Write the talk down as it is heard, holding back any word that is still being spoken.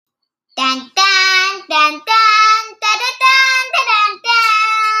Dun, dun, dun, dun, dun, dun, dun, dun,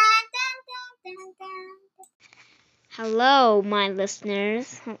 dun, dun, dun. Hello, my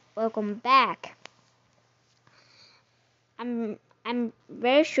listeners. Welcome back. I'm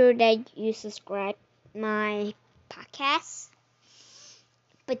very sure that you subscribe my podcast,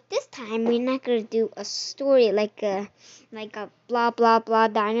 but this time we're not gonna do a story like a blah blah blah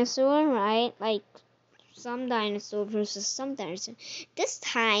dinosaur, right? Like some dinosaur versus some dinosaur. This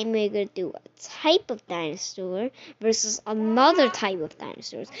time we're gonna do a type of dinosaur versus another type of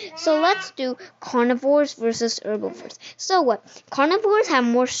dinosaurs. So let's do carnivores versus herbivores. So what? Carnivores have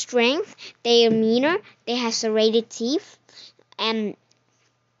more strength, they are meaner, they have serrated teeth, and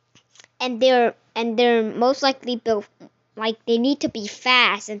they're most likely built like they need to be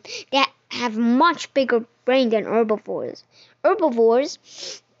fast, and they have much bigger brain than herbivores. Herbivores,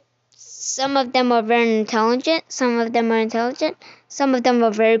 some of them are very intelligent, some of them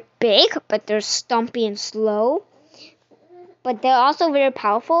are very big, but they're stumpy and slow. But they're also very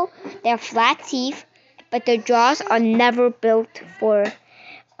powerful. They have flat teeth, but their jaws are never built for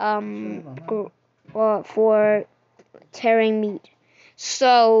tearing meat.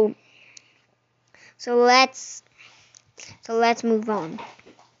 So let's move on.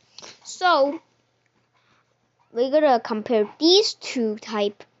 So we're gonna compare these two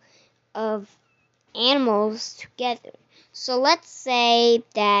type of animals together. So let's say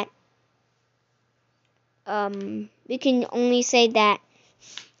that we can only say that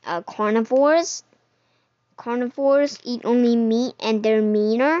carnivores eat only meat and they're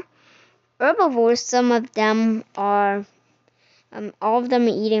meaner. Herbivores, some of them are all of them are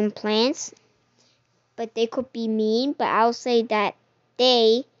eating plants, but they could be mean. But I'll say that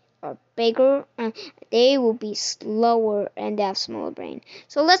they are bigger and they will be slower and they have smaller brain.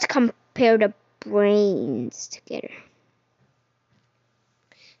 So let's compare the brains together.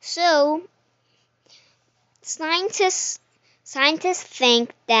 So scientists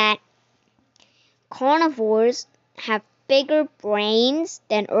think that carnivores have bigger brains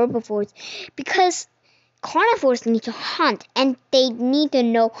than herbivores because carnivores need to hunt and they need to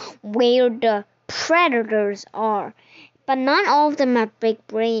know where the predators are. But not all of them have big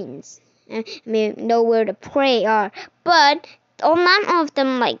brains. I mean, know where the prey are. But not all of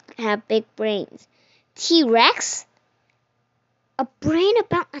them have big brains. T-Rex, a brain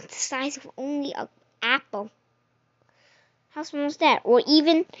about the size of only an apple. How small is that?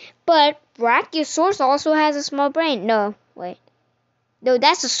 But Brachiosaurus also has a small brain. No, wait. No,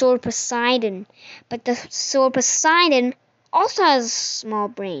 that's a Poseidon. But the Poseidon also has a small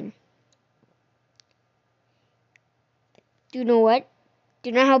brain. Do you know what? Do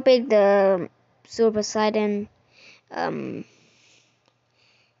you know how big the Poseidon brain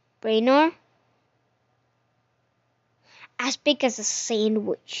are? As big as a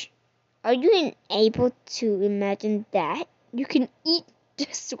sandwich. Are you able to imagine that? You can eat the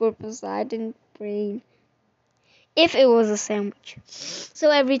Poseidon brain if it was a sandwich. So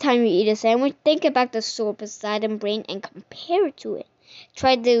every time you eat a sandwich, think about the Poseidon brain and compare it to it.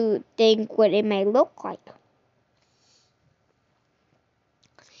 Try to think what it may look like.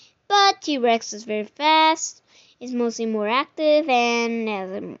 But T-Rex is very fast, is mostly more active, and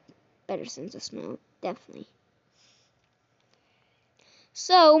has a better sense of smell, definitely.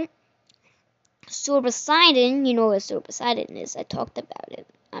 So, Poseidon, you know what Poseidon is. I talked about it,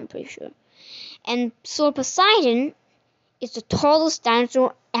 I'm pretty sure. And Poseidon is the tallest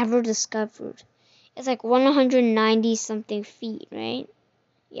dinosaur ever discovered. It's like 190 something feet, right?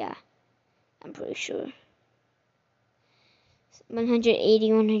 Yeah, I'm pretty sure.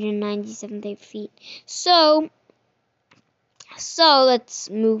 180, 190 something feet. So let's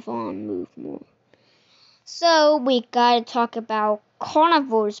move more. So we gotta talk about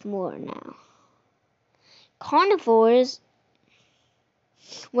carnivores more now. Carnivores,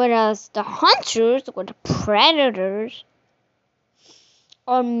 whereas the hunters or the predators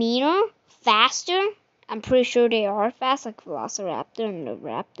are meaner, faster. I'm pretty sure they are fast, like Velociraptor and the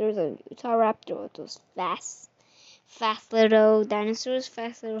Raptors and Utahraptor, those fast little dinosaurs,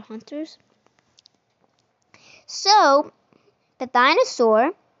 fast little hunters. So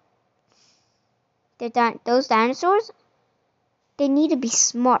those dinosaurs, they need to be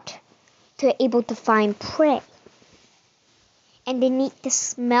smart to be able to find prey. And they need to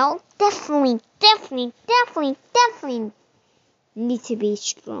smell, definitely need to be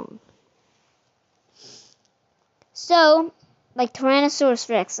strong. So, like Tyrannosaurus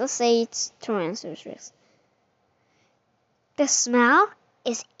Rex, let's say it's Tyrannosaurus Rex. The smell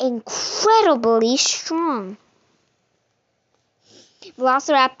is incredibly strong.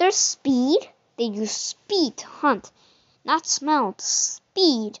 Velociraptor, speed. They use speed to hunt, not smell,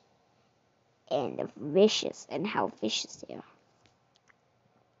 speed.